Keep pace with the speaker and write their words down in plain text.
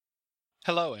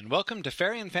Hello and welcome to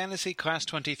Fairy and Fantasy Class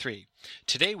 23.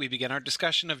 Today we begin our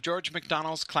discussion of George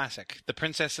MacDonald's classic, The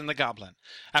Princess and the Goblin,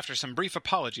 after some brief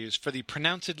apologies for the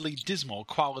pronouncedly dismal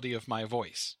quality of my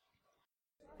voice.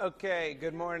 Okay,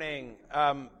 good morning.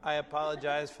 I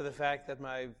apologize for the fact that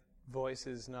my voice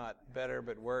is not better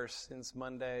but worse since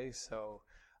Monday, so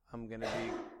I'm going to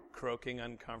be croaking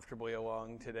uncomfortably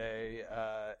along today,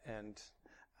 and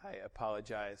I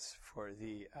apologize for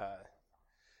the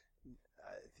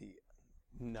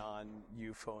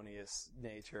non-euphonious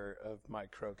nature of my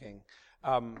croaking.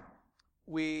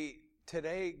 We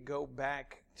today go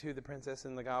back to The Princess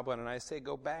and the Goblin, and I say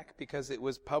go back because it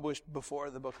was published before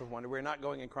the Book of Wonder. We're not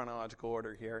going in chronological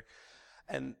order here,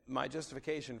 and my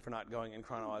justification for not going in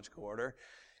chronological order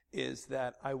is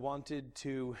that I wanted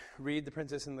to read The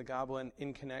Princess and the Goblin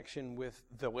in connection with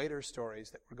the later stories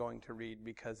that we're going to read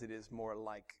because it is more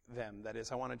like them. That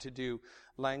is, I wanted to do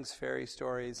Lang's fairy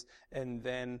stories and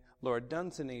then Lord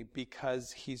Dunsany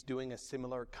because he's doing a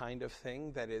similar kind of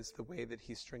thing. That is, the way that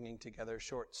he's stringing together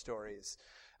short stories,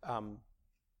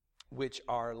 which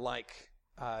are like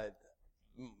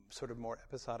sort of more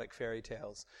episodic fairy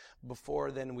tales.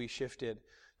 Before then, we shifted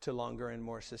to longer and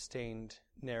more sustained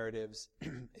narratives,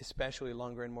 especially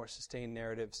longer and more sustained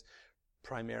narratives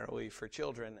primarily for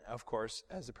children, of course,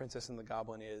 as The Princess and the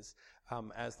Goblin is,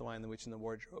 as The Lion, the Witch, and the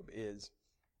Wardrobe is,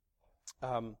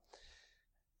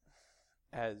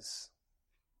 as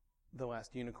The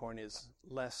Last Unicorn is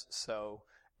less so,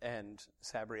 and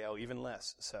Sabriel even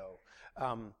less so.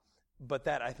 But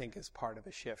that, I think, is part of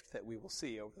a shift that we will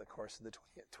see over the course of the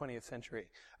 20th century.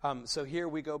 So here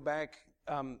we go back.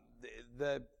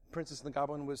 The Princess and the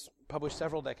Goblin was published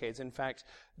several decades. In fact,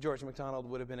 George MacDonald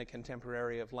would have been a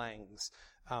contemporary of Lang's.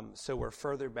 So we're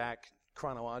further back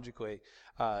chronologically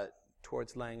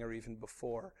towards Lang, or even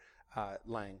before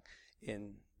Lang,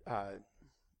 in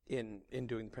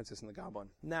doing The Princess and the Goblin.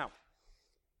 Now,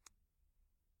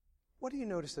 what do you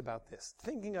notice about this?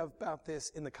 Thinking about this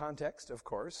in the context, of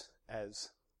course,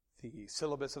 as the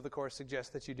syllabus of the course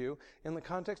suggests that you do, in the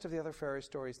context of the other fairy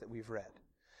stories that we've read.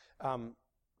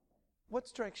 What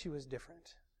strikes you as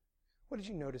different? What did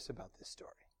you notice about this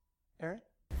story? Erin?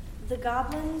 The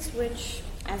goblins, which,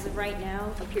 as of right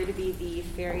now, appear to be the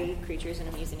fairy creatures, and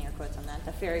I'm using air quotes on that,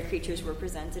 the fairy creatures we're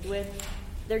presented with,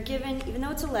 they're given, even though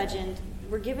it's a legend,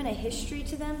 we're given a history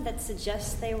to them that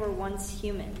suggests they were once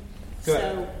human. Good.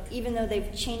 So even though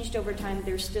they've changed over time,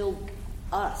 they're still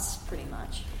us, pretty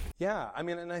much. Yeah, I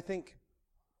mean, and I think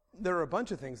there are a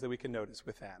bunch of things that we can notice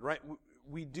with that, right?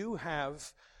 We do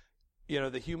have,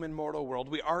 the human mortal world.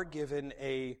 We are given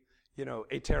a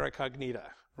terra cognita,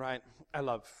 right? I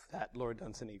love that Lord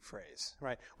Dunsany phrase,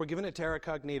 right? We're given a terra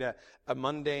cognita, a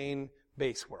mundane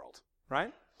base world,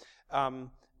 right?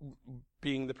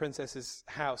 Being the princess's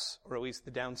house, or at least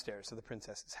the downstairs of the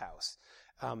princess's house.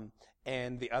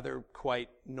 And the other quite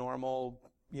normal,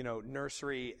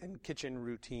 nursery and kitchen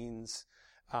routines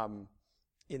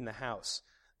in the house.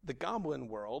 The goblin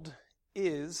world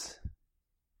is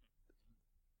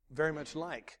very much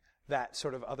like that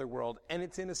sort of other world, and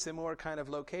it's in a similar kind of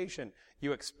location.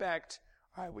 You expect,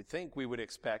 I would think we would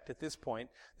expect at this point,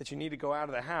 that you need to go out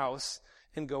of the house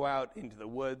and go out into the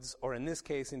woods, or in this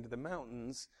case, into the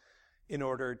mountains, in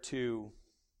order to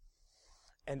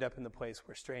end up in the place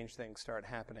where strange things start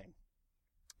happening,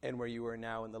 and where you are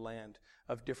now in the land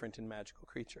of different and magical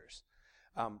creatures.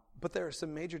 But there are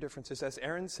some major differences. As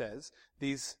Erin says,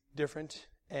 these different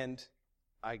and,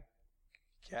 I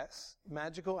guess,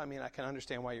 magical. I mean, I can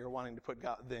understand why you're wanting to put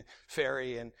the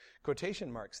fairy in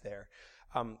quotation marks there,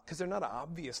 because they're not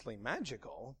obviously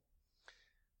magical,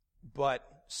 but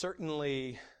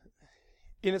certainly,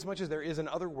 in as much as there is an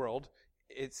other world,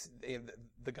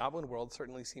 the goblin world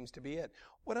certainly seems to be it.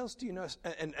 What else do you notice?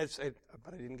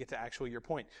 But I didn't get to actually your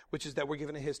point, which is that we're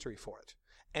given a history for it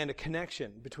and a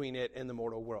connection between it and the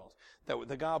mortal world. That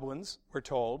the goblins, we're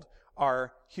told,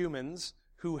 are humans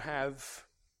who have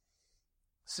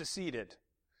seceded,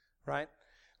 right?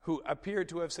 Who appear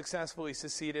to have successfully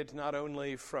seceded not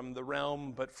only from the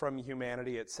realm but from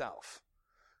humanity itself.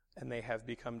 And they have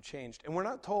become changed. And we're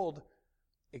not told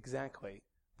exactly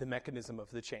the mechanism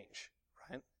of the change.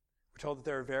 We're told that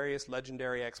there are various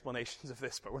legendary explanations of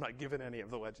this, but we're not given any of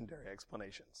the legendary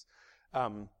explanations.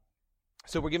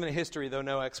 So we're given a history, though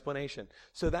no explanation.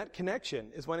 So that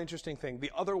connection is one interesting thing.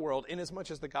 The other world, in as much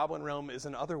as the goblin realm is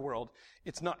an other world,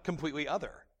 it's not completely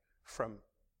other from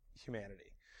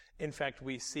humanity. In fact,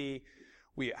 we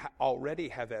already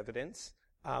have evidence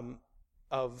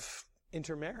of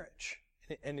intermarriage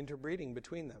and interbreeding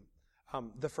between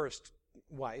them. The first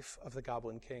wife of the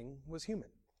Goblin King was human,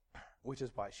 which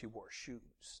is why she wore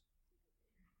shoes.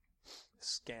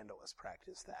 scandalous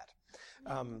practice, that.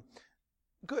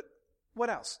 Good. What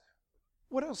else?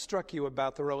 What else struck you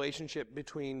about the relationship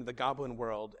between the goblin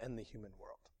world and the human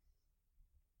world?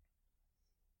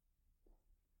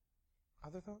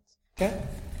 Other thoughts? Okay.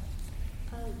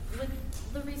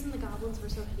 With the reason the goblins were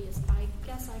so hideous, I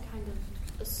guess I kind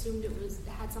of assumed it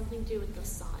had something to do with the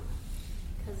sun,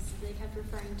 because they kept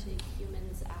referring to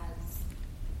humans as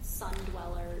sun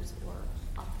dwellers or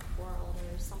upworld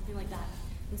or something like that.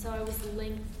 And so I was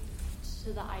linked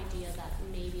to the idea that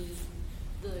maybe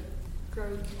the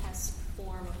grotesque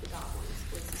form of the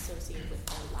goblins was associated with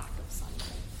their lack of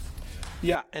sunlight.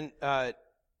 Yeah, and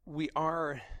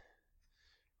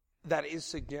that is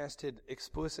suggested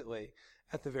explicitly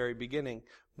at the very beginning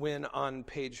when on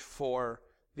page 4,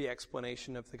 the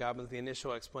explanation of the goblins, the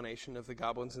initial explanation of the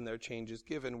goblins and their changes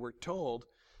given, we're told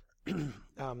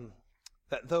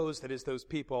that those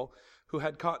people who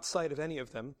had caught sight of any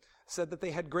of them said that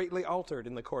they had greatly altered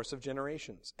in the course of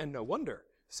generations, and no wonder,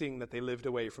 seeing that they lived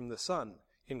away from the sun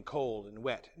in cold and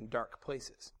wet and dark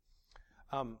places.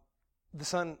 The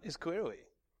sun is clearly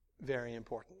very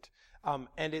important,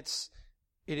 and it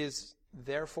is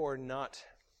therefore not.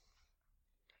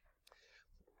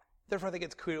 Therefore, I think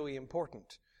it's clearly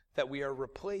important that we are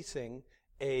replacing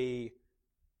a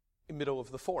middle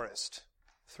of the forest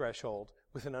threshold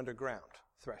with an underground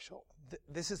threshold.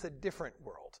 This is a different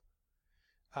world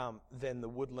than the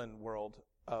woodland world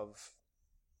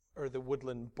or the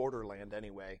woodland borderland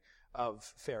anyway, of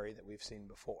fairy that we've seen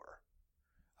before.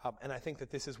 And I think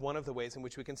that this is one of the ways in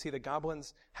which we can see the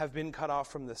goblins have been cut off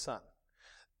from the sun.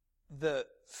 The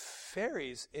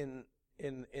fairies in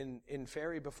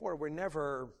fairy before were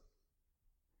never,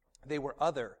 they were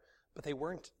other, but they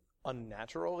weren't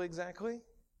unnatural exactly.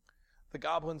 The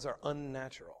goblins are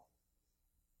unnatural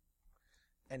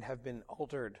and have been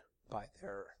altered by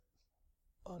their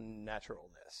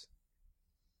unnaturalness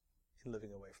in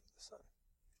living away from the sun.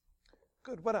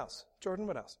 Good. What else? Jordan,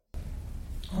 what else?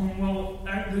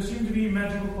 There seem to be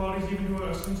magical qualities even to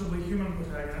ostensibly human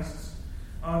protagonists.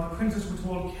 The princess, we're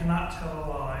told, cannot tell a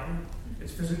lie.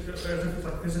 It's as if it's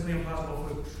like physically impossible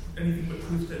for anything but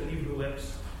truth to leave her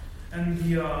lips. And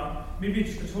maybe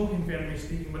it's just the Tolkien family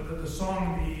speaking, but the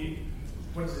song,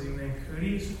 what is his name,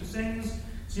 Cody sings,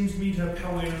 seems to me to have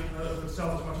power in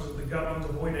itself as much as the goblins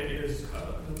avoid it. It is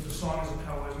the song is a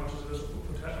power as much as it is a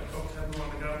taboo on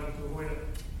the goblins to avoid it.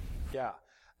 Yeah.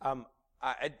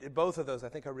 Both of those, I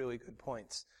think, are really good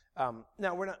points.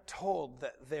 Now, we're not told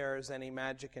that there's any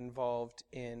magic involved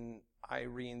in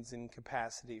Irene's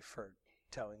incapacity for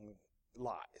telling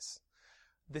lies.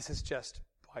 This is just,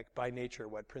 like, by nature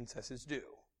what princesses do,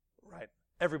 right?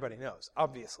 Everybody knows,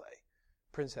 obviously,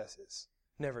 princesses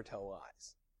never tell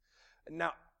lies.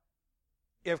 Now,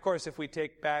 of course, if we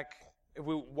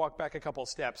walk back a couple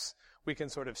steps, we can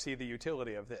sort of see the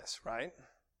utility of this, right?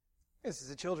 This is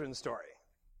a children's story.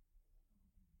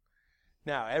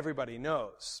 Now, everybody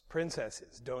knows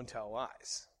princesses don't tell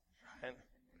lies, right?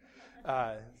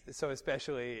 So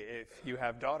especially if you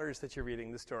have daughters that you're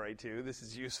reading the story to, this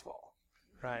is useful,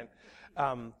 right?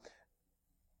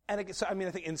 And again, so, I mean,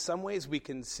 I think in some ways we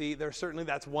can see,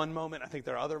 that's one moment. I think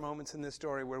there are other moments in this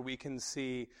story where we can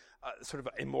see sort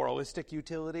of a moralistic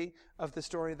utility of the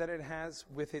story that it has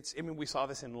with its, I mean, we saw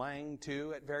this in Lang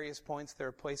too at various points. There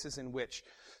are places in which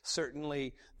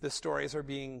certainly the stories are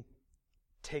being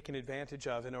taken advantage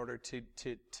of in order to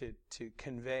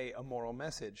convey a moral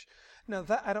message. Now,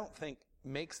 that I don't think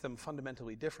makes them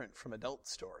fundamentally different from adult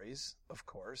stories, of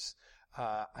course.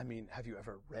 I mean, have you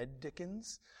ever read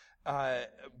Dickens?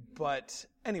 But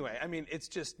anyway, I mean, it's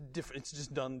just different. It's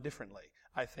just done differently,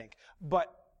 I think.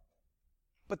 But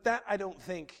that, I don't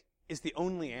think, is the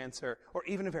only answer, or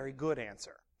even a very good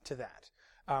answer to that.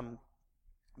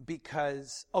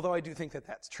 Because, although I do think that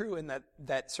that's true and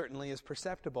that certainly is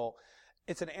perceptible,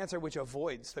 it's an answer which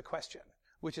avoids the question,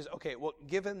 which is, okay, well,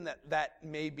 given that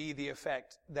may be the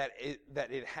effect that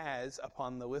it has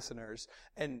upon the listeners,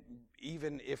 and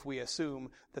even if we assume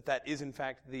that is in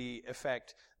fact the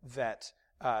effect that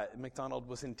MacDonald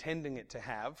was intending it to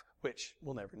have, which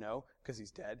we'll never know because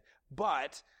he's dead,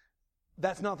 but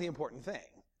that's not the important thing.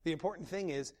 The important thing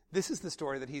is, this is the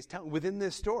story that he's telling. Within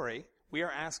this story, we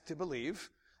are asked to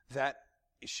believe that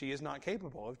she is not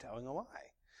capable of telling a lie.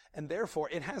 And therefore,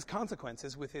 it has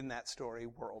consequences within that story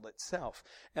world itself.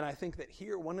 And I think that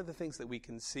here, one of the things that we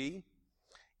can see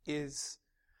is,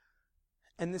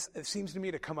 and this seems to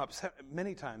me to come up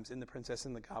many times in The Princess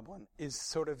and the Goblin, is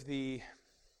sort of that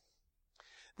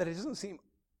it doesn't seem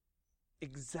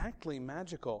exactly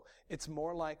magical. It's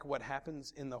more like what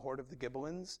happens in the Hoard of the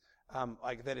Gibelins.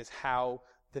 Like that is how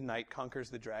the knight conquers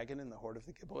the dragon in the Hoard of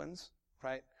the Gibelins,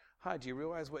 right? Hi, do you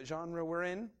realize what genre we're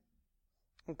in?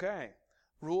 Okay.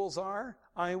 Rules are,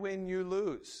 I win, you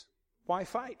lose. Why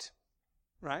fight?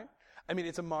 Right? I mean,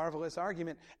 it's a marvelous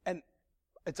argument. And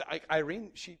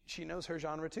Irene, she knows her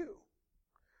genre too.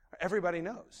 Everybody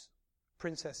knows.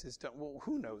 Princesses don't. Well,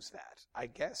 who knows that? I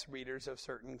guess readers of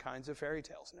certain kinds of fairy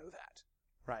tales know that.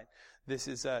 Right? This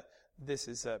is a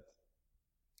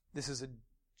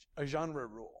genre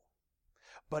rule.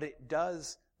 But it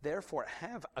does, therefore,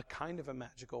 have a kind of a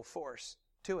magical force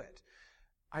to it.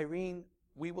 Irene,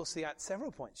 we will see at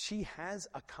several points, she has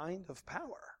a kind of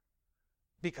power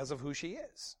because of who she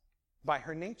is, by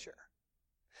her nature,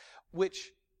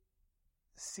 which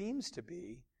seems to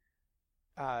be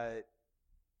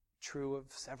true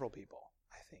of several people,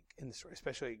 I think, in the story,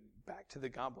 especially back to the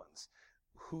goblins.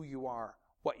 Who you are,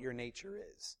 what your nature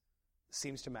is,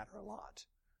 seems to matter a lot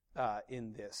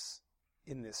in this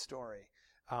story.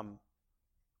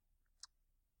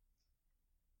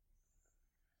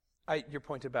 Your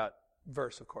point about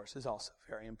verse, of course, is also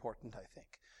very important, I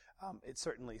think. It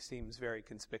certainly seems very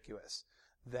conspicuous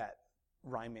that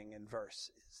rhyming in verse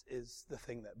is the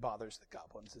thing that bothers the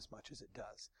goblins as much as it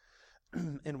does.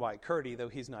 And why Curdie, though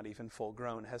he's not even full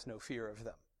grown, has no fear of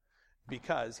them.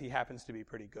 Because he happens to be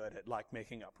pretty good at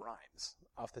making up rhymes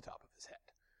off the top of his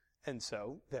head. And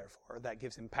so, therefore, that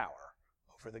gives him power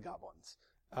over the goblins.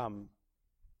 That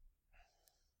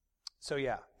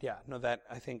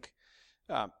I think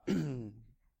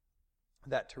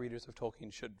that to readers of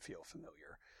Tolkien should feel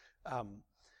familiar.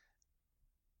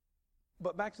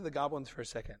 But back to the goblins for a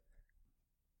second.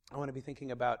 I want to be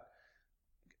thinking about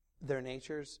their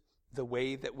natures, the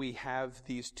way that we have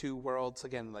these two worlds,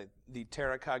 again, like the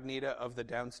terra cognita of the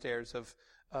downstairs of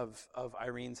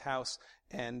Irene's house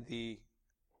and the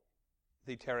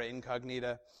terra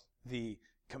incognita, the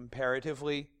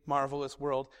comparatively marvelous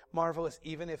world. Marvelous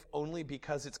even if only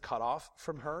because it's cut off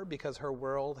from her, because her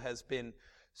world has been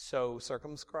so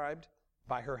circumscribed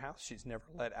by her house. She's never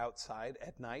let outside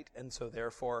at night, and so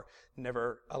therefore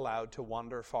never allowed to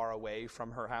wander far away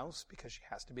from her house because she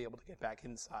has to be able to get back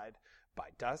inside by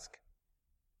dusk.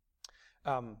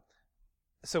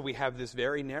 So we have this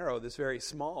very narrow, this very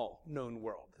small known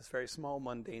world, this very small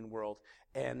mundane world,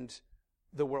 and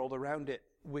the world around it,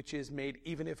 which is made,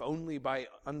 even if only by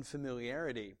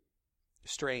unfamiliarity,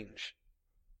 strange,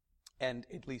 and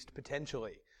at least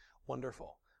potentially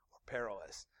wonderful or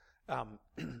perilous.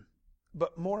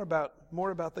 But more about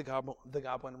the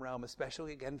goblin realm,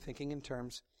 especially again thinking in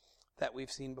terms that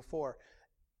we've seen before.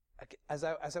 As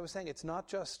I was saying, it's not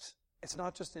just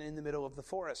in the middle of the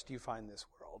forest you find this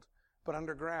world, but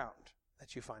underground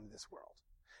that you find this world.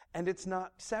 And it's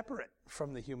not separate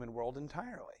from the human world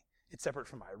entirely. It's separate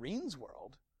from Irene's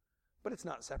world, but it's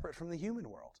not separate from the human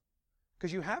world.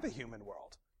 Because you have a human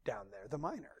world down there, the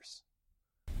miners.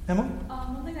 Emily?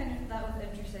 One thing I thought was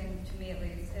interesting, to me at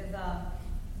least, is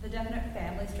the definite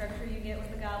family structure you get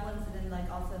with the goblins, and then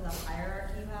also the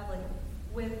hierarchy you have.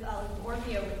 With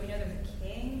Orpheus, we know there's a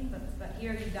king, but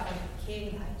here you've got a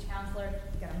king, a high chancellor,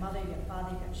 you've got a mother, you've got a father,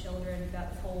 you've got children, you've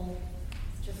got this whole,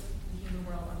 it's just the human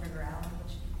world underground,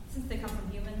 which, since they come from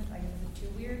humans, I guess isn't too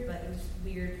weird, but it was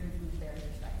weird from their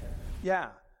perspective.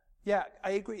 Yeah,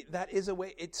 I agree. That is a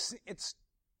way, it's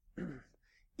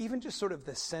even just sort of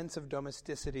the sense of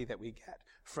domesticity that we get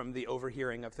from the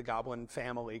overhearing of the goblin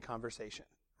family conversation,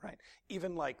 right?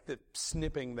 Even the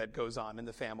snipping that goes on in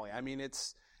the family. I mean,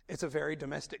 it's a very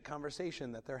domestic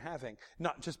conversation that they're having,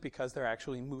 not just because they're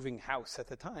actually moving house at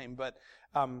the time, but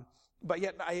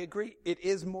yet I agree, it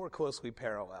is more closely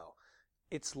parallel.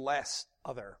 It's less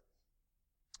other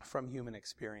from human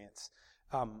experience,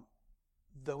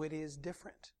 though it is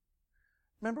different.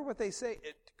 Remember what they say.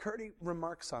 Curdie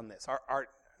remarks on this.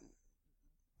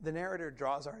 The narrator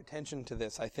draws our attention to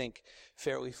this, I think,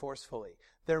 fairly forcefully.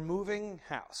 They're moving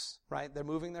house, right? They're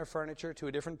moving their furniture to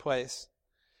a different place.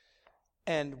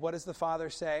 And what does the father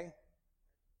say?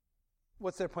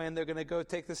 What's their plan? They're going to go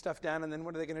take this stuff down, and then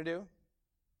what are they going to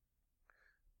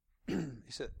do?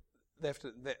 He said they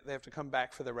have to come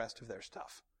back for the rest of their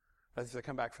stuff. They have to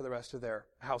come back for the rest of their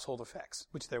household effects,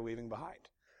 which they're leaving behind.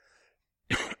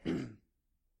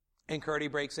 And Curdie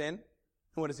breaks in, and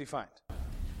what does he find?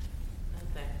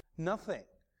 Nothing.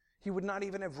 He would not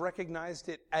even have recognized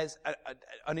it as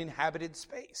an inhabited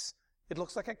space. It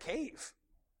looks like a cave.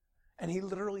 And he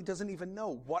literally doesn't even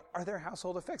know what are their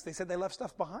household effects. They said they left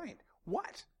stuff behind.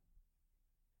 What?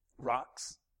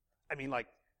 Rocks? I mean,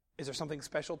 is there something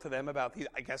special to them about these?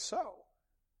 I guess so.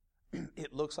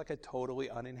 It looks like a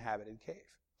totally uninhabited cave.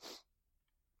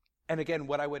 And again,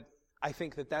 I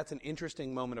think that's an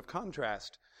interesting moment of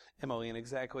contrast, Emily, in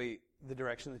exactly the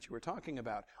direction that you were talking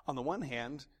about. On the one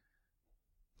hand,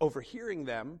 overhearing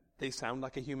them, they sound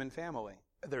like a human family.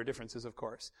 There are differences, of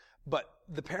course, but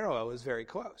the parallel is very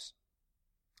close.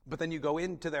 But then you go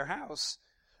into their house,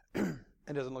 and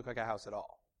it doesn't look like a house at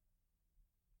all.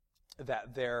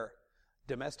 That their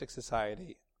domestic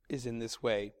society is in this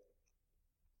way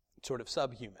sort of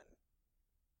subhuman,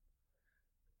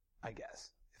 I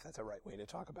guess, if that's a right way to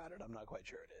talk about it. I'm not quite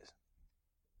sure it is.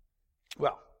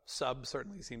 Well, sub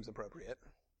certainly seems appropriate.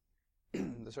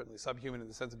 They're certainly subhuman in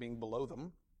the sense of being below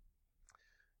them.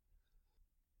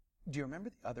 Do you remember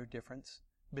the other difference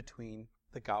between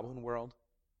the goblin world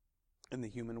and the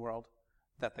human world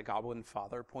that the goblin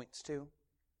father points to?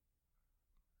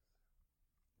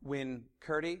 When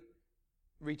Curdy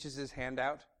reaches his hand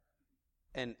out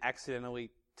and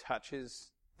accidentally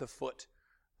touches the foot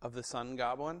of the sun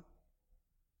goblin,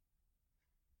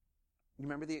 you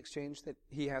remember the exchange that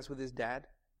he has with his dad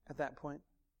at that point?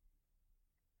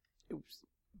 It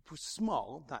was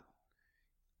small, not,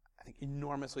 I think,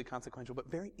 enormously consequential,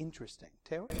 but very interesting.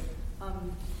 Taylor?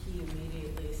 He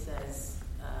immediately says,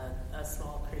 a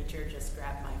small creature just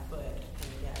grabbed my foot,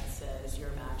 and Dad says, you're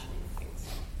imagining things.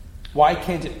 Why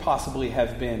can't it possibly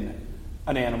have been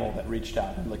an animal that reached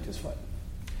out and licked his foot?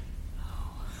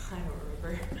 Oh, I don't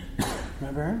remember.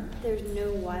 Remember? There's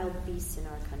no wild beasts in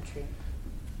our country.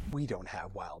 We don't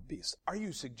have wild beasts. Are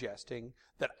you suggesting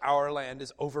that our land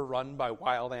is overrun by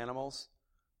wild animals,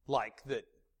 like the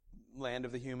land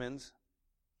of the humans?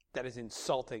 That is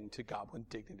insulting to goblin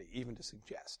dignity, even to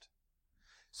suggest.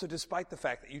 So despite the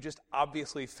fact that you just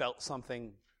obviously felt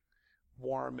something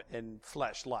warm and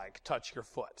flesh-like touch your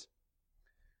foot,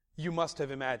 you must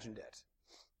have imagined it,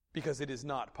 because it is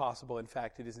not possible. In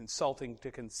fact, it is insulting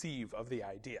to conceive of the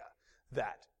idea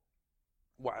that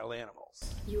wild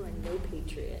animals. You are no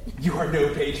patriot. You are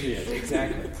no patriot,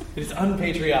 exactly. It is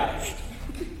unpatriotic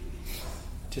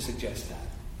to suggest that.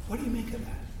 What do you make of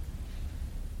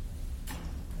that?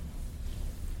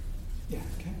 Yeah,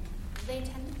 okay. They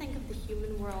tend to think of the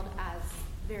human world as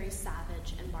very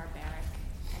savage and barbaric,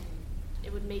 and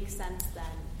it would make sense then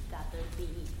that there'd be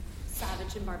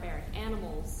savage and barbaric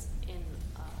animals in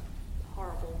a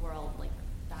horrible world like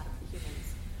that of the humans.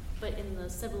 But in the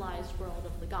civilized world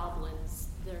of the goblins,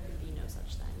 there can be no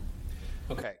such thing.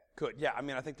 Okay, good. Yeah, I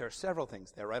mean, I think there are several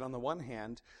things there, right? On the one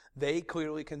hand, they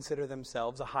clearly consider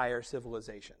themselves a higher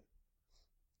civilization,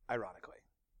 ironically,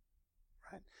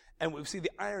 right? And we see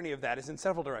the irony of that is in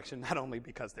several directions, not only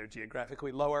because they're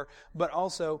geographically lower, but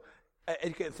also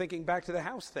thinking back to the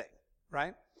house thing,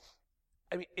 right?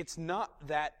 I mean, it's not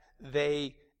that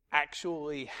they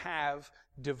actually have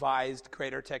devised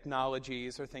greater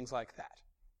technologies or things like that.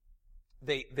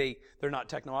 They're not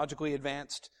technologically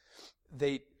advanced.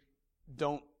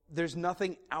 There's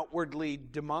nothing outwardly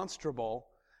demonstrable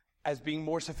as being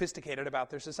more sophisticated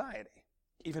about their society.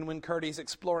 Even when Curdy's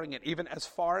exploring it, even as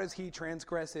far as he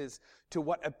transgresses to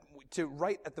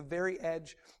right at the very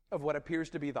edge of what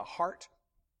appears to be the heart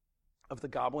of the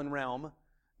goblin realm,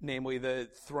 namely the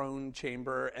throne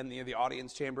chamber and the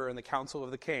audience chamber and the council of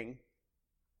the king,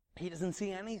 he doesn't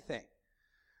see anything.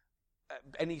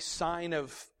 Any sign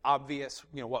of obvious,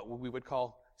 what we would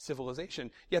call civilization,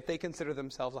 yet they consider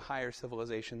themselves a higher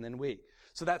civilization than we.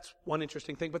 So that's one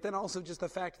interesting thing. But then also just the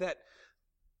fact that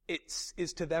it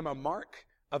is to them a mark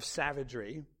of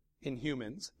savagery in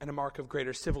humans and a mark of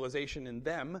greater civilization in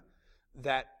them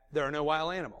that there are no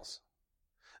wild animals.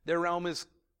 Their realm is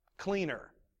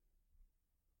cleaner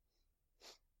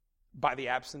by the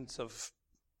absence of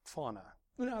fauna.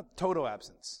 Not total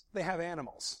absence. They have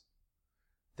animals.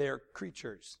 They're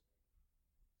creatures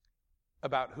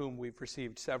about whom we've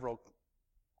received several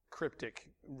cryptic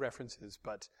references,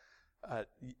 but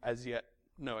as yet,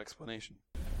 no explanation.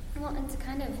 Well, and to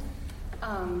kind of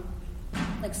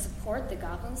support the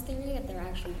goblins' theory that they're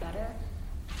actually better,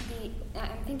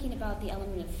 I'm thinking about the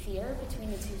element of fear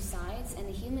between the two sides, and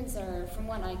the humans are, from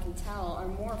what I can tell, are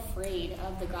more afraid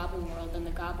of the goblin world than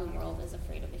the goblin world is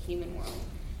afraid of the human world.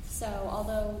 So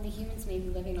although the humans may be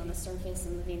living on the surface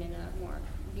and living in a more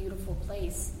beautiful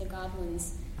place, the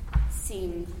goblins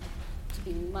seem to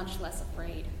be much less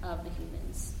afraid of the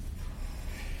humans.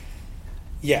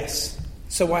 Yes.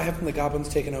 So why haven't the goblins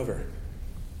taken over?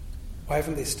 Why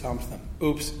haven't they stomped them?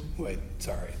 Oops. Wait,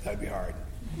 sorry. That'd be hard.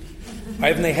 Why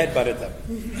haven't they headbutted them?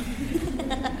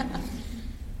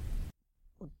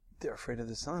 They're afraid of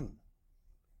the sun.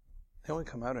 They only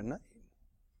come out at night.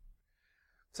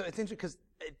 So it's interesting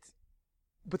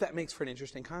but that makes for an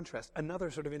interesting contrast.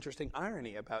 Another sort of interesting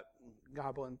irony about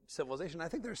goblin civilization. I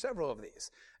think there are several of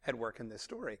these at work in this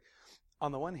story.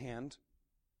 On the one hand,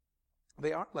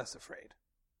 they are less afraid.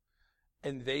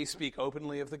 And they speak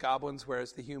openly of the goblins,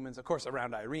 whereas the humans, of course,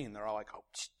 around Irene, they're all like, oh,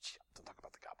 don't talk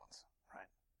about the goblins, right?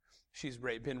 She's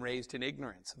been raised in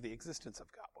ignorance of the existence of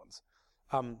goblins.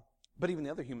 But even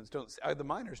the other humans don't. The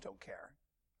miners don't care.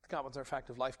 The goblins are a fact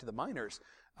of life to the miners.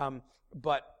 And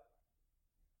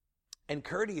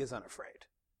Curdy is unafraid.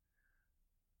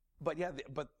 But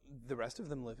but the rest of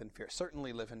them live in fear.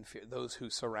 Certainly live in fear. Those who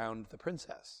surround the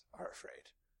princess are afraid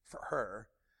for her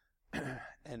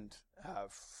and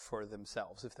for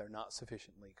themselves if they're not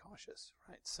sufficiently cautious,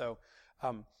 right? So,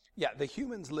 the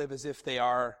humans live as if they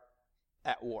are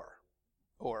at war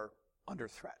or under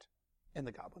threat, and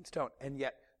the goblins don't. And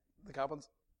yet, the goblins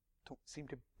don't seem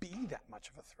to be that much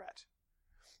of a threat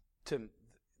to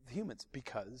the humans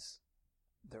because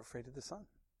they're afraid of the sun,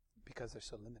 because they're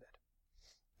so limited.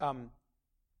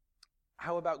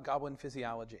 How about goblin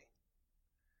physiology?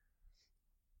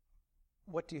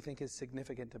 What do you think is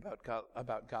significant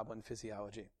about goblin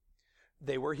physiology?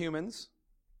 They were humans.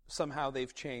 Somehow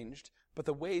they've changed, but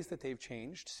the ways that they've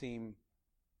changed seem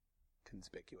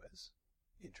conspicuous,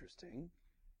 interesting.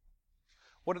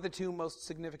 What are the two most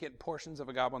significant portions of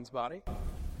a goblin's body?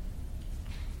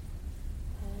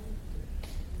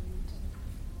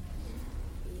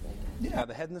 Yeah,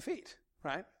 the head and the feet,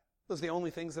 right? Those are the only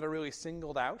things that are really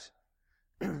singled out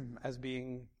as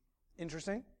being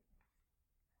interesting.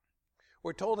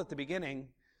 We're told at the beginning,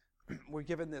 we're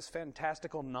given this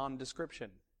fantastical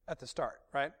non-description at the start,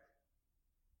 right?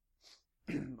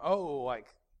 You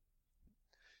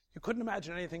couldn't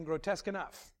imagine anything grotesque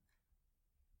enough.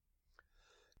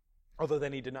 Although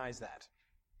then he denies that.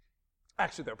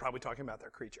 Actually, they're probably talking about their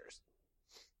creatures.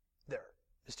 They're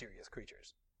mysterious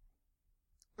creatures.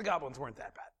 The goblins weren't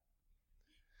that bad.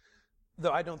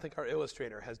 Though I don't think our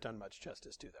illustrator has done much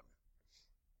justice to them.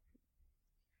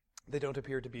 They don't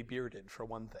appear to be bearded, for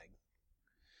one thing.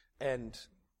 And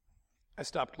I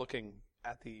stopped looking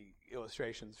at the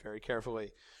illustrations very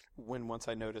carefully once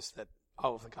I noticed that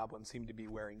all of the goblins seemed to be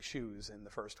wearing shoes in the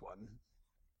first one.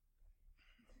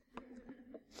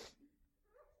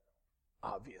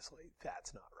 Obviously,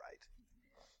 that's not right.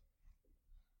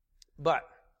 But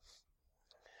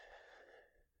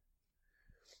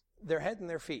their head and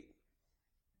their feet.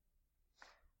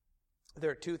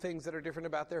 There are two things that are different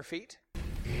about their feet.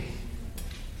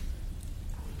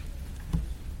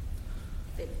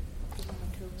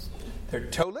 They're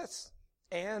toeless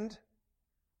and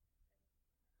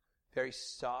very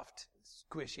soft,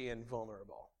 squishy, and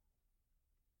vulnerable.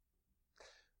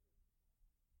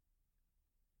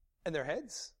 And their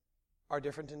heads are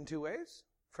different in two ways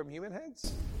from human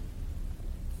heads.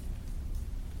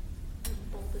 They're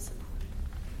bulbous and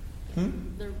hard.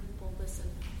 They're bulbous and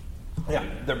yeah,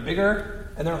 they're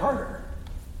bigger and they're harder.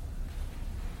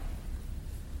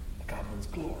 The goblin's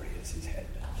glory is his head.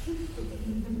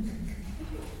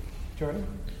 Jordan?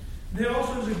 They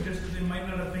also suggest that they might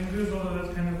not have fingers, although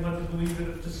that's kind of led to believe that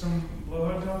it's just some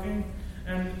blowhard talking.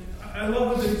 And I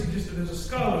love that they suggest that there's a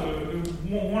scholar, a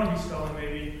wannabe scholar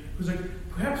maybe, who's like,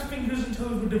 perhaps fingers and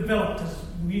toes were developed as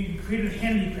we created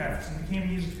handicrafts and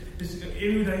became this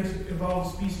erudite,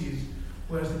 evolved species,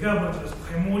 whereas the goblins are this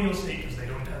primordial state because they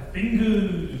don't have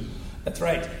fingers. That's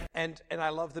right. And I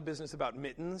love the business about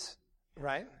mittens,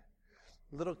 right?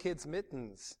 Little kids'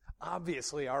 mittens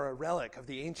obviously are a relic of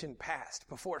the ancient past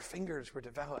before fingers were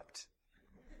developed.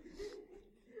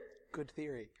 Good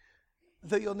theory.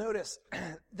 Though you'll notice,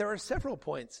 there are several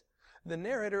points. The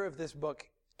narrator of this book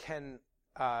can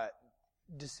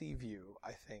deceive you,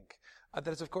 I think. That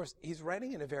is, of course, he's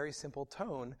writing in a very simple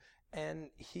tone, and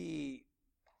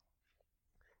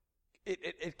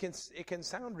it can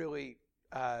sound really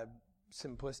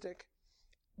simplistic,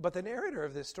 but the narrator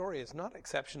of this story is not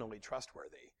exceptionally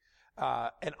trustworthy.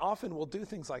 And often will do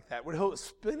things like that, where he'll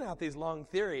spin out these long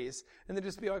theories, and then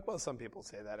just be like, well, some people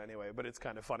say that anyway, but it's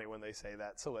kind of funny when they say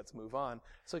that, so let's move on.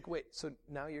 It's like, wait, so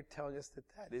now you're telling us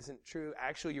that isn't true?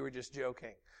 Actually, you were just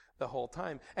joking the whole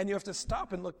time. And you have to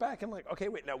stop and look back and like, okay,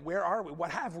 wait, now where are we?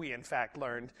 What have we in fact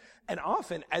learned? And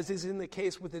often, as is in the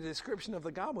case with the description of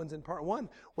the goblins in part 1,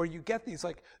 where you get these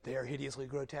like, they are hideously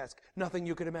grotesque. Nothing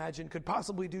you could imagine could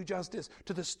possibly do justice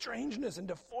to the strangeness and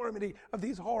deformity of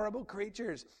these horrible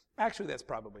creatures. Actually, that's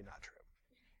probably not true.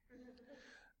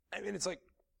 I mean, it's like,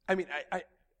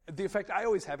 the effect I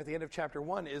always have at the end of chapter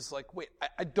 1 is like, wait,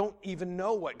 I don't even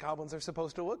know what goblins are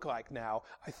supposed to look like now.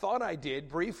 I thought I did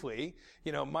briefly.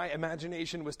 My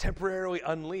imagination was temporarily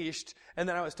unleashed, and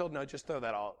then I was told, no, just throw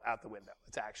that all out the window.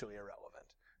 It's actually irrelevant,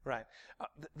 right?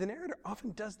 The narrator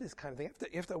often does this kind of thing.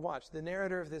 You have to watch. The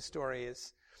narrator of this story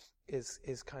is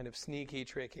kind of sneaky,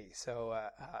 tricky. So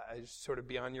sort of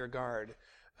be on your guard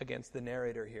against the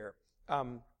narrator here.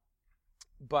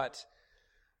 But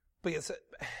yes,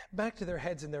 back to their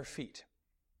heads and their feet.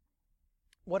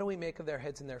 What do we make of their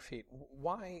heads and their feet?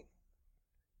 Why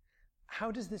how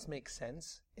does this make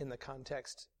sense in the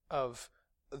context of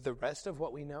the rest of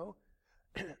what we know?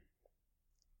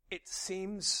 It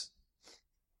seems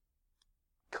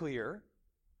clear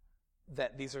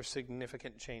that these are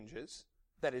significant changes.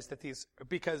 That is,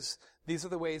 because these are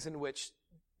the ways in which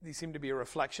these seem to be a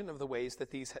reflection of the ways that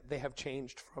they have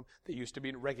changed from, they used to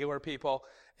be regular people,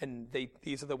 and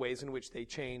these are the ways in which they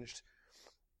changed.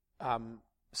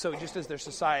 So just as their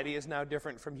society is now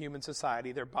different from human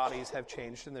society, their bodies have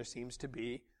changed, and there seems to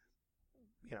be,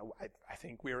 I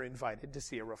think we are invited to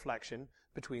see a reflection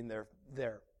between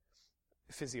their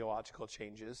physiological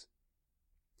changes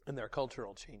and their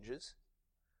cultural changes.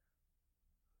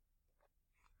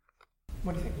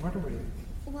 What do you think, Marta? What do you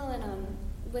think? Well, and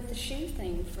with the shoe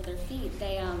thing for their feet,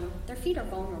 their feet are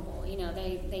vulnerable.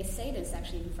 They say this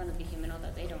actually in front of the human,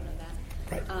 although they don't know that.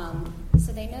 Right.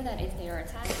 So they know that if they are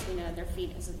attacked, their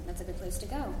feet that's a good place to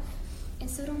go. And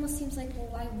so it almost seems like, well,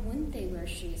 why wouldn't they wear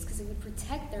shoes? Because it would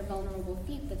protect their vulnerable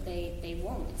feet, but they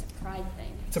won't. It's a pride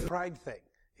thing. It's a pride thing,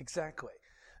 exactly.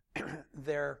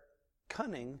 Their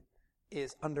cunning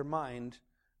is undermined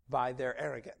by their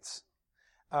arrogance.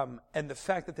 And the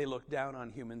fact that they look down on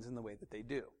humans in the way that they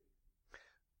do.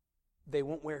 They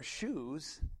won't wear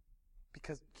shoes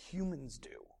because humans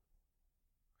do.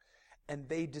 And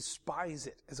they despise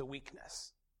it as a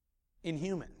weakness in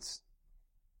humans.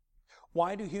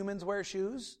 Why do humans wear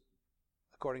shoes?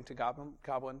 According to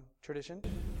goblin tradition?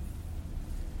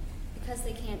 Because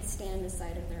they can't stand the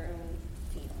sight of their own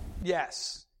feet.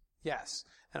 Yes.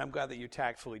 And I'm glad that you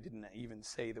tactfully didn't even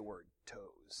say the word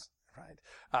toes. Right?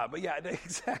 But yeah,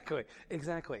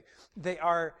 exactly. They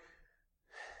are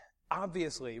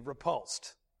obviously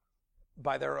repulsed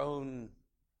by their own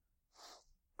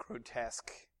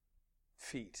grotesque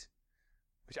feet,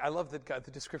 which I love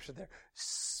the description there.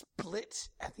 Split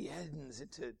at the ends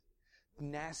into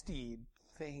nasty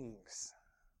things.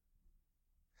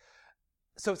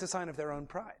 So it's a sign of their own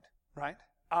pride, right?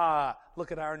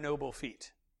 Look at our noble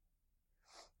feet.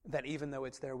 That even though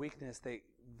it's their weakness, they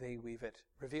leave it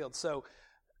revealed. So,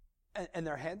 and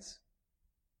their heads?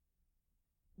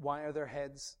 Why are their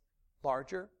heads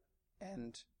larger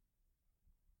and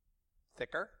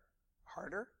thicker,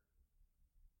 harder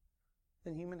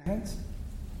than human heads?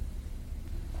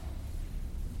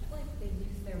 Like they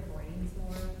use their brains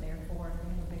more, therefore they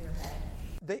have a bigger head.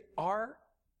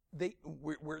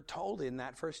 We're told in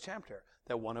that first chapter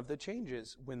that one of the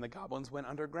changes when the goblins went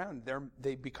underground,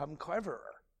 they become cleverer.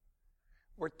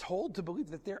 We're told to believe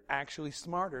that they're actually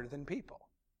smarter than people.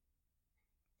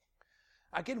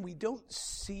 Again, we don't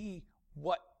see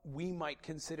what we might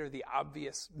consider the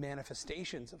obvious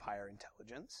manifestations of higher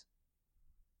intelligence.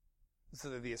 So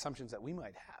they're the assumptions that we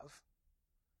might have.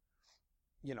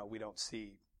 We don't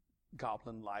see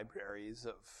goblin libraries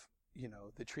of,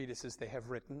 the treatises they have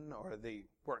written or the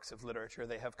works of literature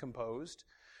they have composed.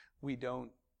 We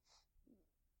don't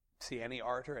see any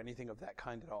art or anything of that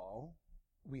kind at all.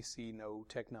 We see no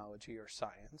technology or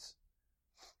science.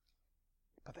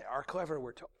 But they are clever,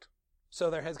 we're told.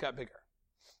 So their heads got bigger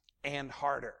and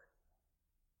harder.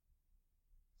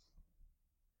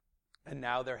 And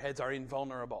now their heads are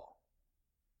invulnerable.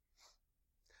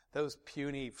 Those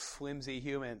puny, flimsy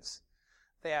humans,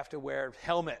 they have to wear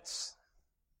helmets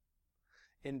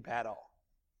in battle.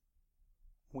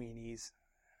 Weenies.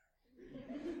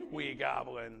 We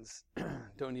goblins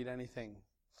don't need anything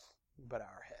but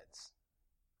our heads.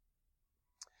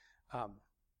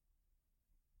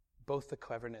 Both the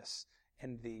cleverness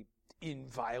and the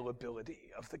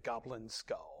inviolability of the goblin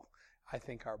skull, I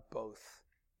think, are both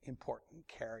important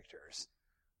characters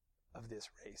of this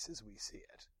race as we see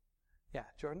it. Yeah,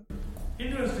 Jordan?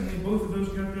 Interestingly, both of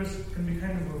those characters can be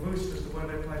kind of reversed as to why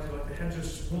they apply to the heads are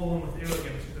swollen with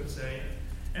arrogance, you could say.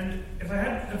 And if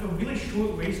a really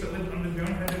short race that lived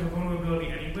underground had a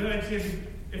vulnerability anywhere, I'd say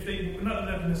if they were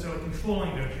not necessarily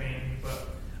controlling their change, but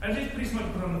I'd say it's pretty smart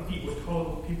to put on the feet where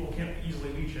tall people can't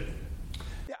easily reach it.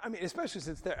 Yeah, especially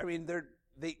since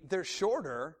they're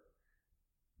shorter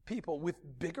people with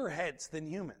bigger heads than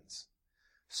humans.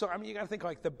 So, you got to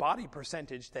think the body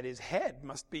percentage that is head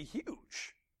must be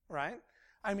huge, right?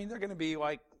 They're going to be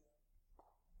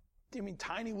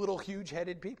tiny little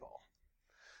huge-headed people.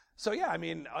 So, yeah,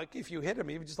 if you hit them,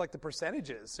 even just the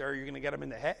percentages, or you're going to get them in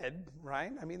the head,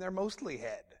 right? They're mostly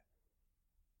head.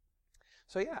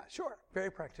 So, yeah, sure,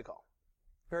 very practical.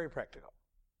 Very practical.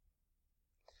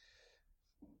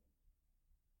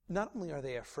 Not only are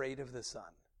they afraid of the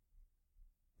sun,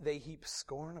 they heap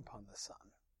scorn upon the sun.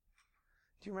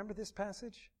 Do you remember this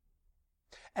passage?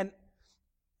 And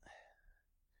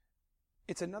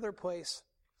it's another place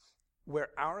where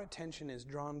our attention is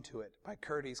drawn to it by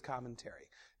Curdy's commentary.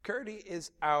 Curdy is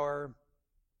our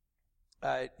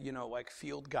like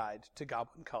field guide to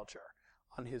goblin culture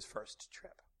on his first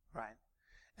trip, right?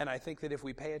 And I think that if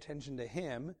we pay attention to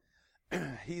him,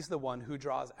 he's the one who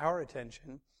draws our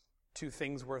attention to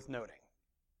things worth noting.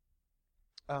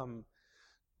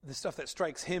 The stuff that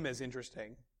strikes him as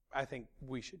interesting, I think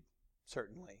we should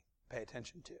certainly pay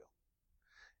attention to.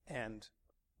 And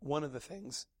one of the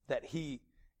things that he,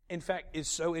 in fact, is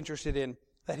so interested in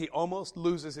that he almost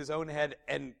loses his own head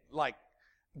and,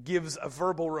 gives a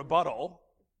verbal rebuttal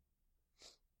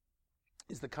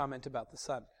is the comment about the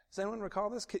sun. Does anyone recall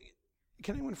this? Can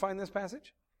anyone find this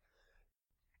passage?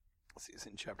 Let's see, it's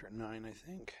in chapter 9, I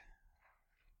think.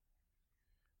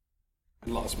 I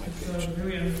lost my page.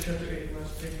 Really end of chapter 8,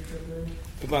 last page of chapter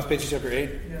 8. The last page of chapter 8?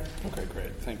 Yeah. Okay,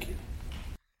 great. Thank you.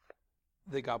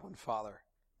 The Goblin Father.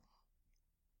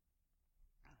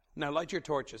 Now light your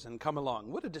torches and come along.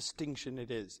 What a distinction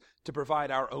it is to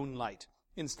provide our own light,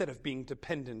 instead of being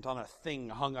dependent on a thing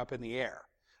hung up in the air.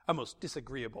 A most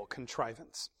disagreeable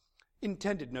contrivance.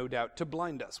 Intended, no doubt, to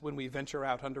blind us when we venture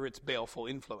out under its baleful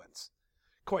influence.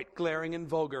 Quite glaring and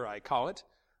vulgar, I call it,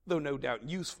 though no doubt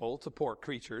useful to poor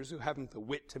creatures who haven't the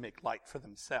wit to make light for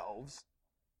themselves.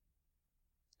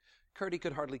 Curdy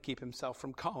could hardly keep himself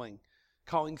from calling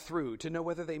through to know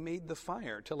whether they made the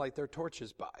fire to light their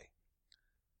torches by.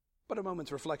 But a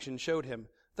moment's reflection showed him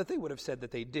that they would have said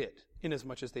that they did,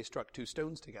 inasmuch as they struck two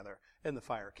stones together, and the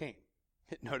fire came.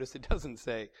 Notice it doesn't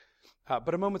say,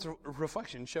 but a moment's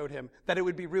reflection showed him that it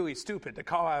would be really stupid to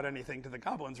call out anything to the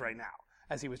goblins right now,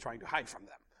 as he was trying to hide from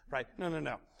them, right?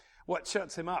 No. What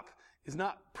shuts him up is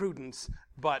not prudence,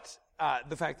 but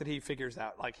the fact that he figures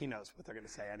out, he knows what they're going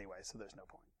to say anyway, so there's no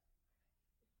point.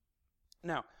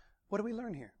 Now, what do we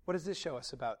learn here? What does this show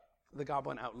us about the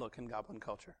goblin outlook and goblin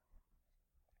culture?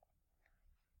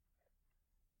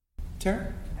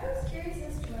 Tara? I was curious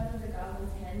as to whether the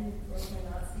goblins can or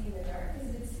cannot see in the dark,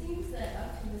 because it seems that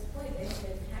up to this point they've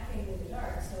been hacking in the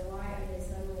dark, so why are they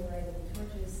suddenly lighting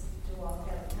torches to walk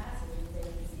down the passage if they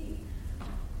can see?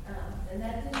 And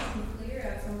that didn't seem clear.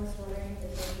 I was almost wondering if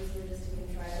the torches were just a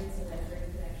contrivance so that Freddy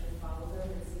could actually follow them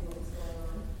and see what was going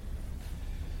on.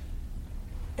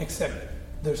 Except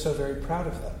they're so very proud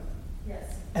of them.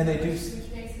 Yes. And they do. Which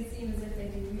makes it seem as if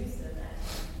they do use them.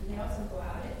 And they also go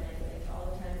out at night,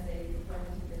 all the times they run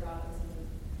to keep the goblins in the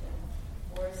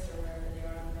forest or wherever they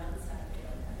are on the mountainside. They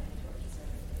don't have any torches or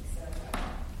anything. So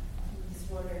I'm just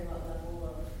wondering what level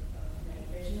of night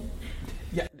vision.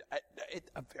 Yeah,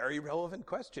 a very relevant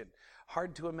question.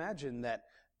 Hard to imagine that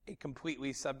a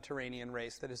completely subterranean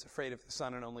race that is afraid of the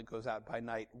sun and only goes out by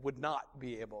night would not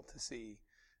be able to see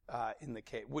in the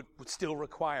cave, would still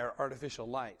require artificial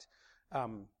light.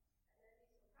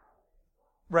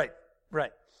 Right.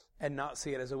 And not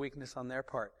see it as a weakness on their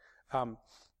part. Of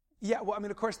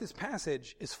course, this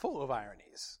passage is full of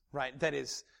ironies, right? That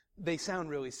is, they sound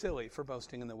really silly for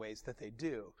boasting in the ways that they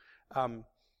do. And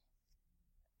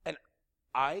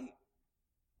I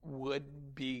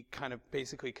would be kind of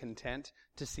basically content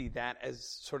to see that as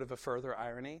sort of a further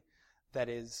irony. That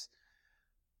is,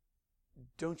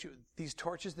 these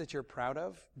torches that you're proud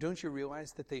of, don't you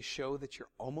realize that they show that you're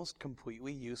almost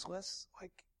completely useless?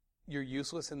 You're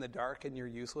useless in the dark and you're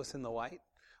useless in the light.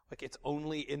 It's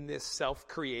only in this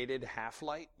self-created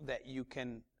half-light that you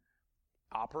can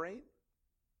operate.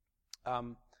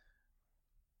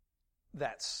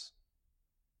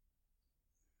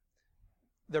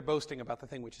 They're boasting about the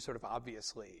thing which is sort of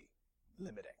obviously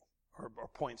limiting or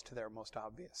points to their most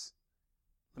obvious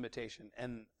limitation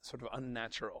and sort of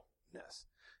unnaturalness.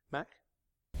 Mac?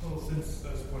 Well, since,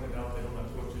 as pointed out, they don't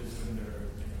have torches when they're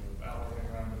out running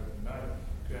around at night,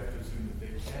 you have to assume that they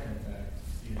can, in fact,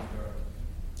 see in the dark.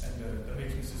 And that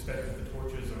makes me suspect that the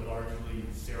torches are largely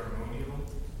ceremonial.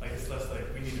 It's less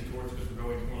we need a torch because we're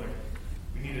going, more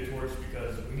we need a torch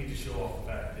because we need to show off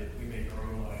the fact that we make our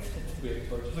own light. We have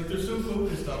torches. They're so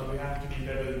focused on we have to be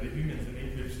better than the humans, and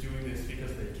maybe they're just doing this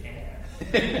because they can.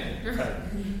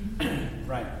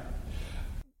 Right.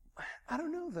 I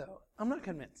don't know, though. I'm not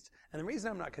convinced. And the reason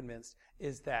I'm not convinced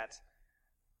is that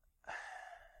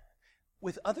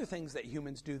with other things that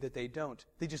humans do that they don't,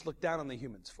 they just look down on the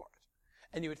humans for it.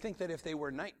 And you would think that if they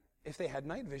had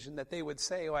night vision, that they would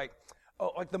say, like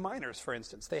the miners, for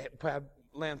instance, they have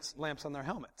lamps on their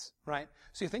helmets, right?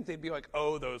 So you think they'd be like,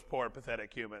 oh, those poor,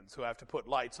 pathetic humans who have to put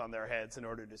lights on their heads in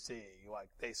order to see,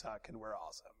 they suck and we're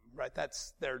awesome, right?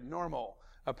 That's their normal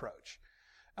approach.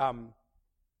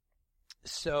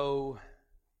 So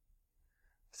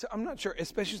I'm not sure,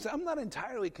 especially, I'm not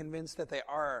entirely convinced that they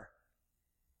are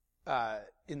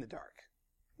in the dark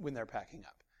when they're packing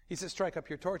up. He says, strike up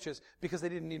your torches, because they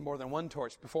didn't need more than one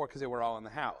torch before because they were all in the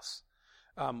house.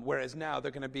 Whereas now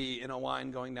they're going to be in a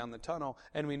line going down the tunnel,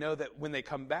 and we know that when they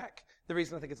come back, the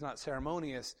reason I think it's not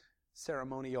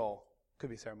ceremonial, could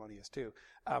be ceremonious too,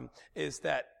 is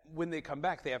that when they come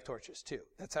back, they have torches too.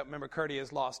 That's how, remember, Curdy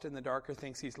is lost in the dark, or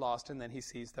thinks he's lost, and then he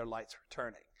sees their lights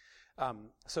returning.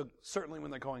 So certainly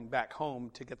when they're going back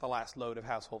home to get the last load of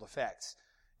household effects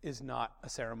is not a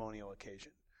ceremonial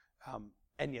occasion.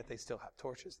 And yet they still have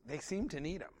torches. They seem to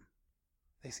need them.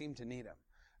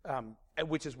 And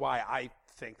which is why I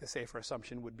think the safer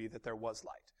assumption would be that there was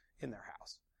light in their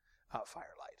house, firelight.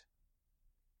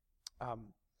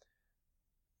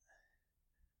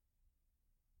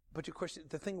 But of course,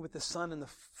 the thing with the sun and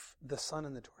the sun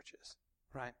and the torches,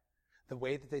 right? The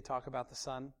way that they talk about the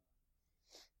sun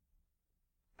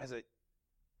as a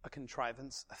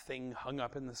contrivance, a thing hung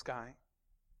up in the sky.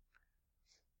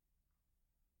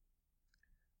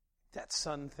 That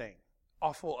sun thing,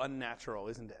 awful unnatural,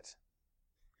 isn't it?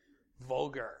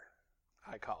 Vulgar,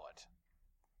 I call it.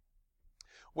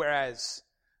 Whereas,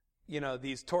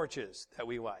 these torches that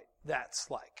we light, that's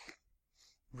like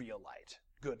real light,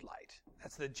 good light.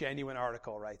 That's the genuine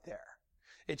article right there.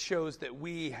 It shows that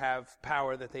we have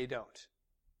power that they don't.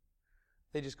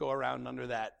 They just go around under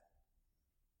that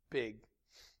big,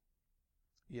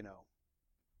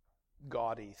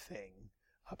 gaudy thing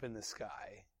up in the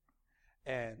sky.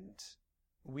 And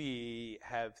we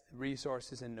have the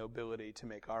resources and nobility to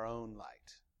make our own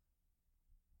light.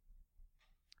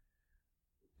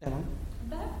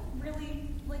 That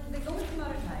really, they only come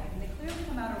out at night, and they clearly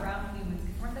come out around humans.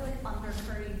 Weren't they under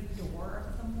Curdy's door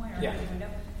at some point, or under the window?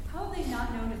 How have they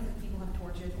not noticed that people have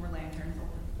torches or lanterns? Or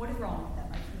what is wrong with them?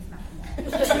 I shouldn't smack them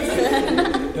in the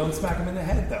head. Don't smack them in the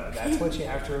head, though. That's what you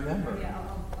have to remember. Yeah,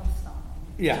 I'll stop.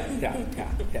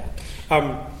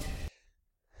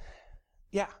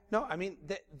 Yeah. No, I mean,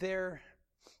 they're,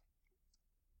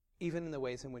 even in the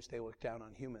ways in which they look down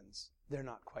on humans, they're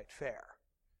not quite fair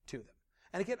to them.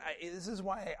 And again, this is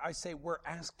why I say we're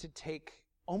asked to take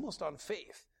almost on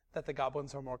faith that the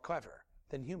goblins are more clever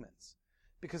than humans,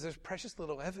 because there's precious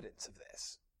little evidence of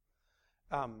this.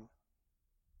 And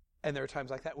there are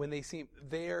times like that when they seem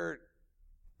their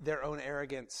own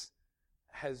arrogance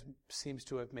seems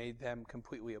to have made them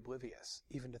completely oblivious,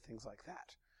 even to things like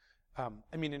that.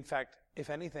 In fact, if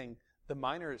anything, the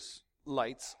miners'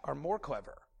 lights are more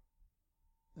clever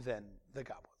than the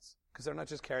goblins, because they're not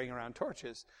just carrying around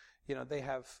torches. They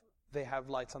have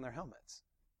lights on their helmets.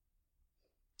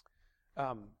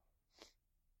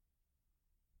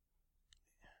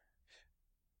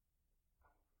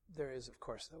 There is, of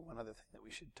course, though, one other thing that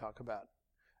we should talk about.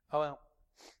 We'll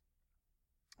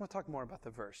talk more about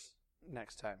the verse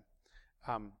next time.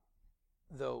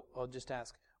 Though I'll just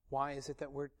ask, why is it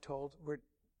that we're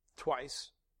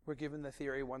given the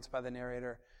theory, once by the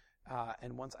narrator,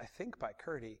 and once, I think, by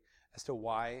Curdy, as to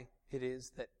why it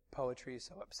is that poetry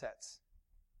so upsets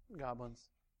goblins?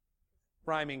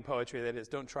 Rhyming poetry, that is.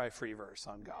 Don't try free verse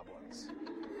on goblins.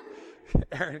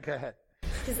 Aaron, go ahead.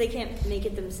 Because they can't make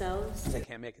it themselves? They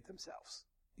can't make it themselves,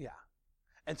 yeah.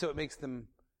 And so it makes them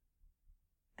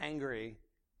angry,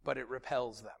 but it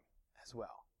repels them as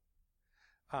well.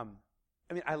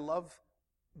 I love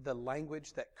the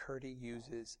language that Curdy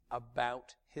uses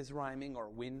about his rhyming, or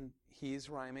when he's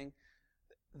rhyming,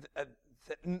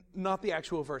 not the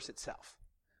actual verse itself.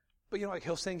 But,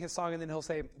 he'll sing his song and then he'll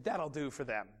say, that'll do for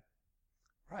them.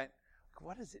 Right?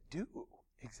 What does it do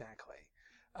exactly?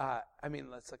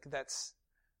 Let's look.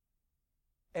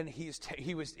 And he's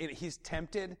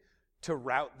tempted to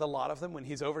rout the lot of them when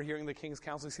he's overhearing the king's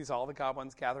council. He sees all the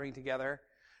goblins gathering together,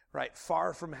 right?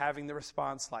 Far from having the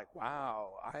response like,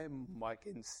 wow, I'm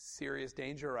in serious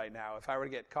danger right now. If I were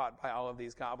to get caught by all of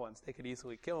these goblins, they could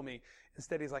easily kill me.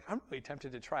 Instead, he's like, I'm really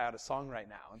tempted to try out a song right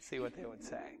now and see what they would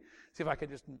say. See if I could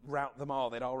just rout them all.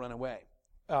 They'd all run away.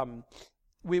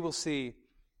 We will see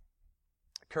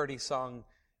Curdy's song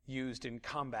used in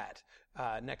combat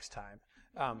next time.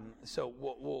 So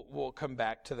we'll come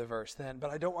back to the verse then.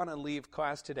 But I don't want to leave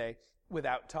class today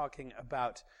without talking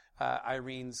about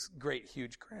Irene's great,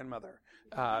 huge grandmother,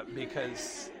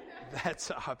 because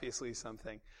that's obviously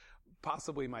something,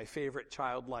 possibly my favorite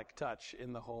childlike touch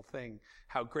in the whole thing,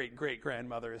 how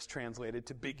great-great-grandmother is translated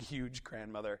to big, huge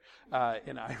grandmother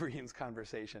in Irene's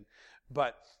conversation.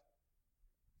 But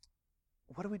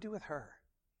what do we do with her?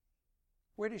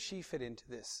 Where does she fit into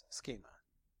this schema?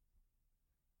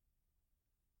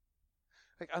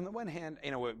 On the one hand,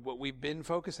 what we've been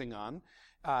focusing on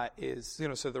is,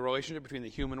 so the relationship between the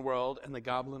human world and the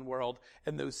goblin world,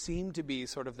 and those seem to be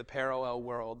sort of the parallel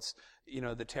worlds,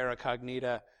 the terra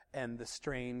cognita and the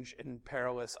strange and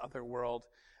perilous other world.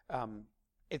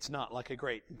 it's not like a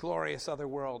great glorious other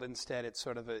world. Instead, it's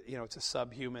sort of it's a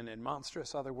subhuman and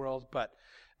monstrous other world. But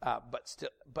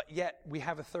yet we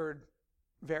have a third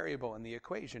variable in the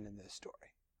equation in this story,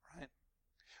 right?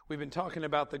 We've been talking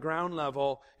about the ground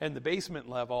level and the basement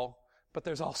level, but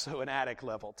there's also an attic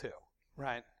level too,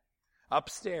 right?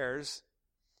 Upstairs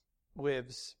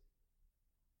lives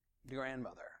the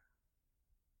grandmother,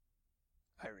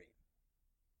 Irene,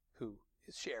 who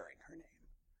is sharing her name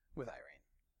with Irene.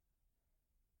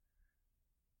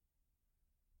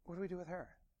 What do we do with her?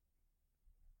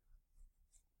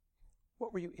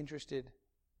 What were you interested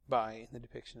by in the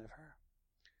depiction of her?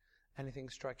 Anything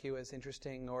struck you as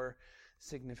interesting or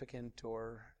significant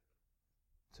or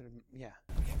sort of, yeah.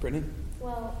 Brennan?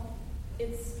 Well,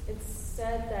 it's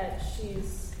said that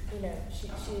she's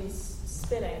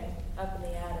spinning up in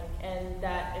the attic, and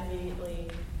that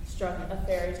immediately struck a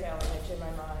fairy tale image in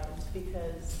my mind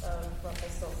because of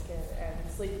Rumpelstiltskin and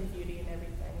Sleeping Beauty and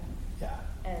everything. Yeah.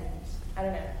 And I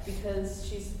don't know, because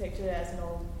she's depicted as an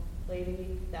old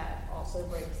lady, that also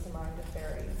brings to mind a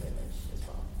fairy image as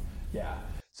well. Yeah.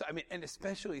 So, I mean, and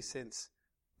especially since,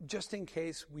 just in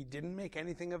case we didn't make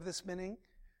anything of the spinning,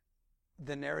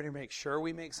 the narrator makes sure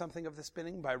we make something of the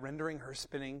spinning by rendering her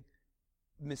spinning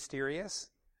mysterious.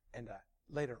 And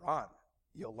later on,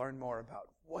 you'll learn more about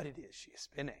what it is she's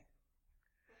spinning.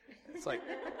 It's like,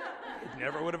 it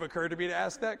never would have occurred to me to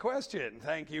ask that question.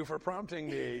 Thank you for prompting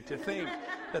me to think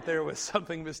that there was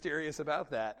something mysterious about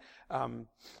that.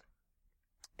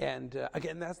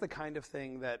 Again, that's the kind of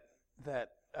thing that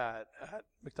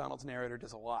MacDonald's narrator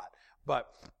does a lot.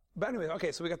 But anyway,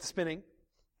 okay, so we got the spinning,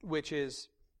 which is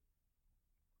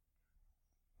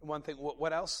one thing.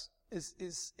 What else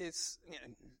is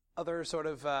other sort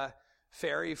of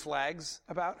fairy flags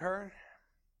about her?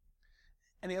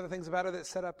 Any other things about her that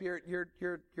set up your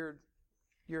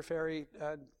fairy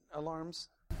alarms?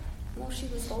 Well, she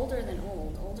was older than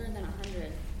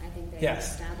 100. I think they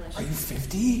established. Are you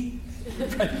 50?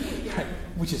 Right.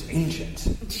 Which is ancient.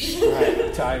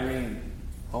 Right. To Irene.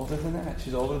 Older than that.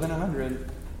 She's older than 100.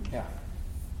 Yeah.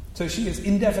 So she is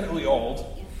indefinitely old.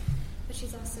 Yeah. But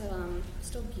she's also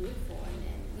still beautiful,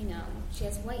 and she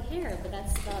has white hair, but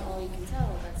that's about all you can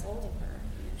tell. That's old of her.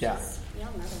 She's young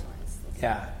otherwise.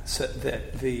 Yeah. So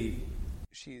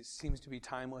she seems to be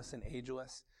timeless and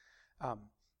ageless.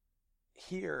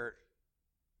 Here,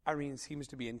 Irene seems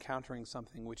to be encountering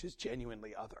something which is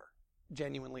genuinely other,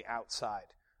 genuinely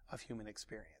outside of human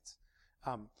experience,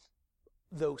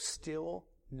 though still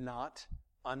not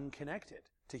unconnected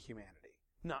to humanity,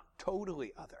 not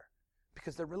totally other,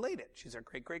 because they're related. She's her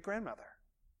great-great-grandmother,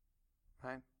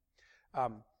 right?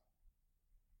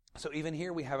 So even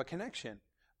here we have a connection,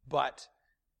 but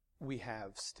we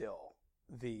have still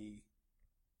the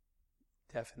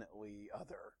definitely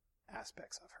other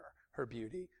aspects of her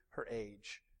beauty, her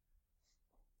age,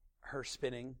 her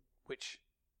spinning, which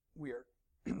we are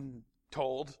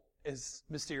told is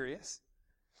mysterious.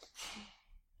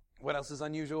 What else is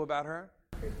unusual about her?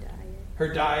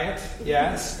 Her diet,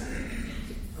 yes.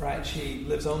 Right, she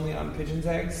lives only on pigeon's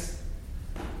eggs.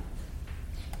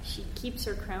 She keeps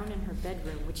her crown in her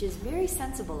bedroom, which is very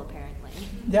sensible, apparently.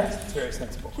 Yes, it's very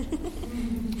sensible.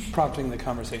 Prompting the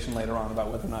conversation later on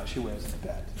about whether or not she wears it to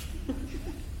bed.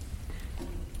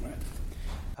 Right.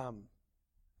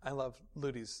 I love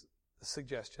Ludi's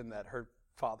suggestion that her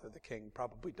father, the king,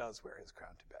 probably does wear his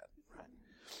crown to bed. Right.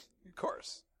 Of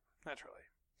course, naturally.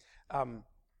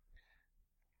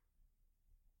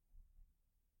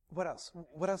 What else?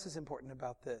 What else is important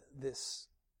about this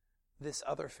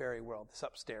other fairy world, this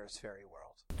upstairs fairy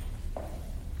world?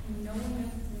 No one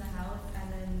knows it's in the house,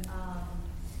 and then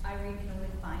Irene can only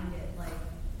find it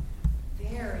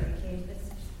very occasionally. It's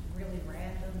just really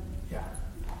random. Yeah.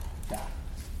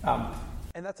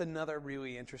 And that's another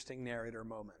really interesting narrator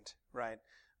moment, right?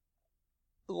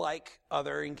 Like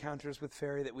other encounters with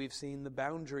fairy that we've seen, the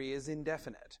boundary is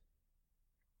indefinite.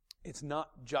 It's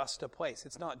not just a place.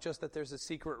 It's not just that there's a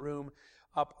secret room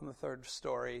up on the third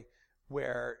story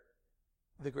where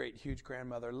the great huge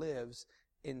grandmother lives.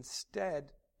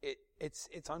 Instead, it's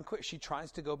unclear. She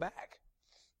tries to go back,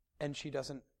 and she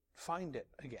doesn't find it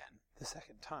again the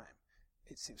second time.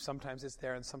 It seems sometimes it's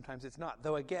there and sometimes it's not.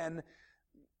 Though again,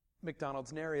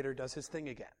 MacDonald's narrator does his thing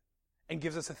again and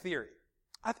gives us a theory.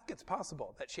 I think it's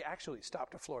possible that she actually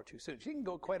stopped a floor too soon. She can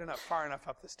go far enough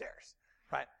up the stairs,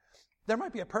 right? There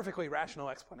might be a perfectly rational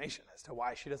explanation as to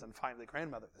why she doesn't find the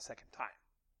grandmother the second time.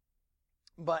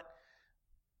 But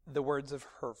the words of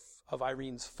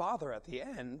Irene's father at the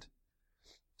end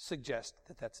suggest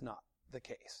that that's not the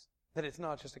case. That it's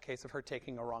not just a case of her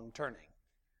taking a wrong turning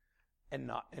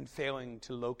and failing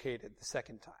to locate it the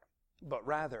second time, but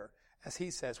rather as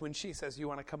he says, when she says, you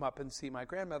want to come up and see my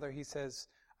grandmother, he says,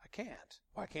 I can't.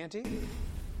 Why can't he?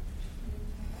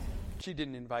 She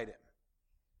didn't invite him.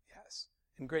 Yes.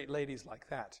 And great ladies like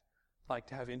that like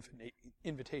to have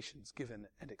invitations given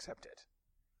and accepted.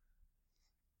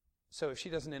 So if she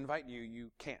doesn't invite you,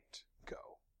 you can't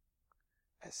go.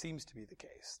 As seems to be the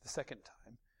case the second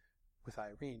time with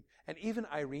Irene. And even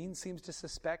Irene seems to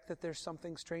suspect that there's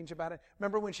something strange about it.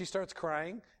 Remember when she starts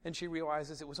crying and she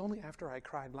realizes it was only after I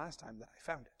cried last time that I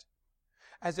found it.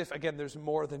 As if, again, there's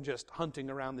more than just hunting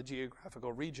around the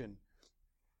geographical region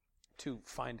to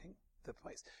finding the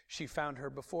place. She found her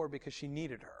before because she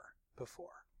needed her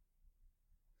before.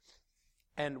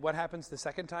 And what happens the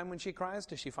second time when she cries?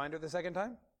 Does she find her the second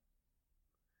time?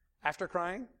 After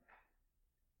crying?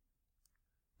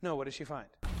 No, what does she find?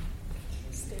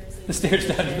 The stairs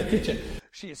down to the kitchen.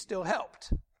 She is still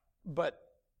helped, but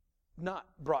not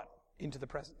brought into the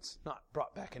presence, not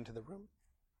brought back into the room.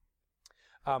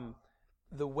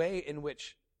 The way in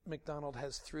which MacDonald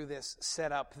has, through this,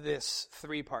 set up this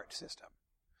three-part system,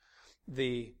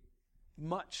 the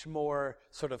much more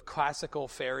sort of classical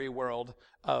fairy world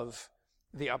of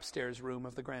the upstairs room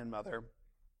of the grandmother,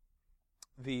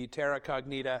 the terra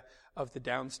cognita of the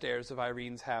downstairs of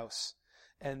Irene's house,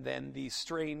 and then the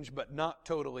strange but not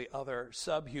totally other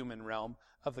subhuman realm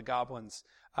of the goblins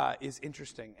is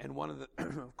interesting. And one of the,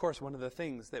 of course, one of the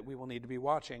things that we will need to be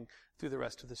watching through the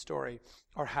rest of the story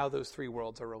are how those three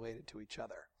worlds are related to each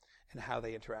other and how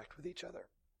they interact with each other.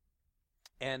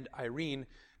 And Irene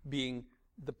being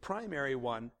the primary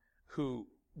one who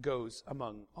goes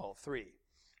among all three.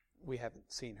 We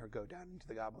haven't seen her go down into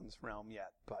the goblins' realm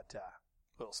yet, but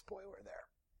little spoiler there.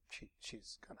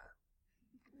 She's gonna.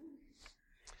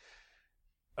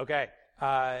 Okay.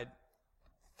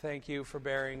 Thank you for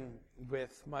bearing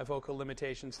with my vocal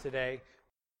limitations today.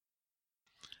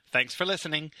 Thanks for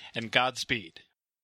listening, and Godspeed.